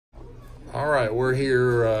All right, we're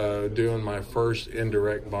here doing my first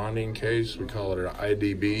indirect bonding case. We call it an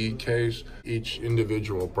IDB case. Each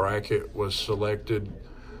individual bracket was selected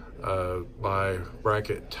by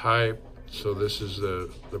bracket type. So this is the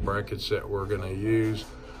brackets that we're going to use.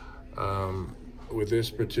 With this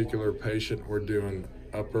particular patient, we're doing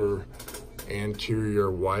upper anterior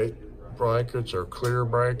white brackets or clear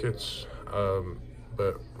brackets,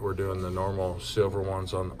 but we're doing the normal silver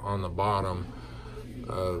ones on the bottom.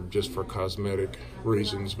 Just for cosmetic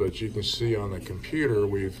reasons, but you can see on the computer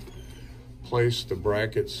we've placed the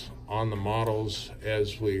brackets on the models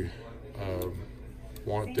as we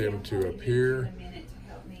want them to appear,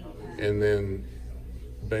 and then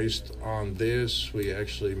based on this we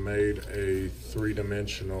actually made a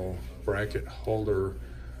three-dimensional bracket holder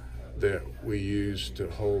that we use to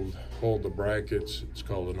hold the brackets. It's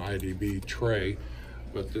called an IDB tray,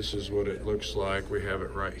 but this is what it looks like. We have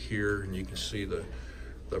it right here, and you can see the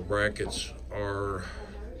brackets are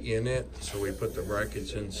in it. So we put the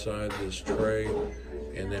brackets inside this tray,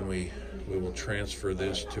 and then we will transfer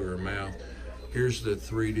this to her mouth. Here's the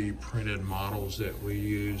 3D printed models that we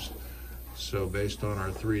used. So based on our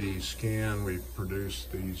 3D scan, we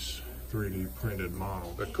produced these 3D printed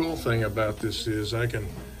models. The cool thing about this is I can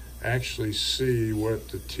actually see what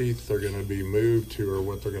the teeth are going to be moved to, or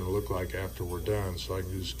what they're going to look like after we're done. So I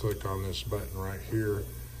can just click on this button right here,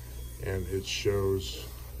 and it shows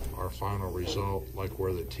our final result, like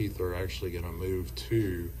where the teeth are actually going to move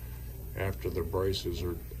to after the braces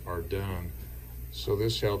are done. So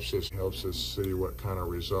this helps us see what kind of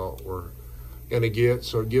result we're going to get.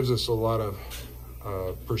 So it gives us a lot of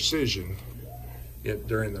precision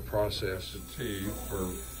during the process. The teeth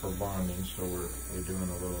for bonding, so we're doing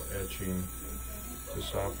a little etching to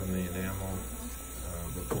soften the enamel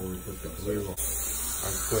before we put the glue on. I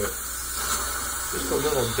put just a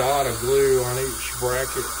little dot of glue on each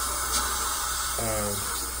bracket,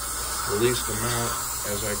 the least amount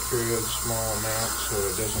as I could, small amount, so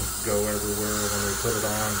it doesn't go everywhere when we put it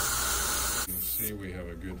on. You can see we have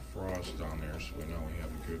a good frost on there, so we know we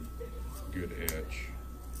have a good etch.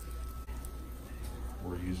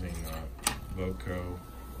 We're using Voco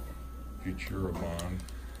Futura Bond.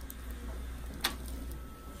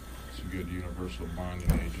 It's a good universal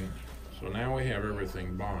bonding agent. So now we have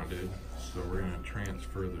everything bonded, so we're going to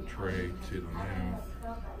transfer the tray to the mouth.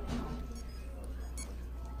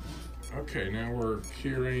 Okay, now we're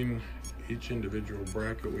curing each individual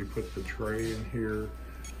bracket. We put the tray in here.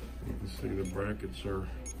 You can see the brackets are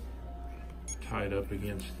tied up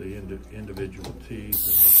against the individual teeth,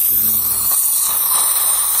 and we're curing them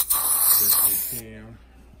best we can.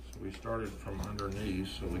 So we started from underneath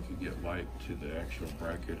so we could get light to the actual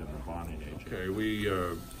bracket and the bonding agent. Okay, we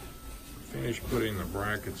finished putting the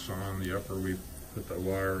brackets on the upper. We put the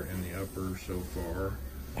wire in the upper so far.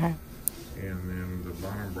 Okay. And then the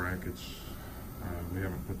bottom brackets, we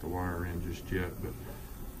haven't put the wire in just yet, but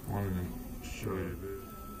wanted to show you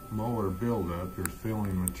the molar buildup. There's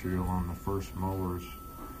filling material on the first molars.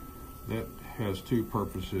 That has two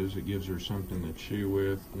purposes. It gives her something to chew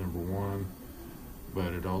with, number one,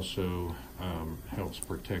 but it also helps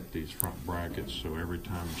protect these front brackets, so every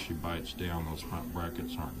time she bites down, those front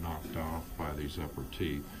brackets aren't knocked off by these upper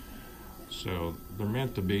teeth. So they're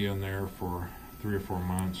meant to be in there for 3 or 4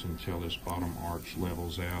 months until this bottom arch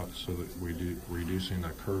levels out, so that we do reducing the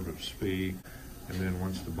curve of speed. And then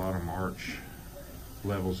once the bottom arch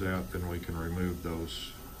levels out, then we can remove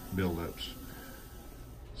those buildups.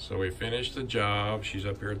 So we finished the job. She's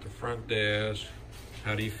up here at the front desk.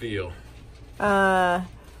 How do you feel? A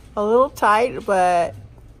little tight, but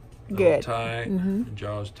good. A little tight. Mm-hmm.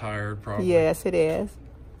 Jaw's tired, probably. Yes, it is.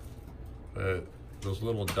 But those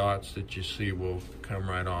little dots that you see will come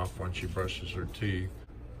right off once she brushes her teeth.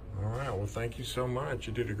 All right, well, thank you so much.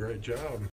 You did a great job.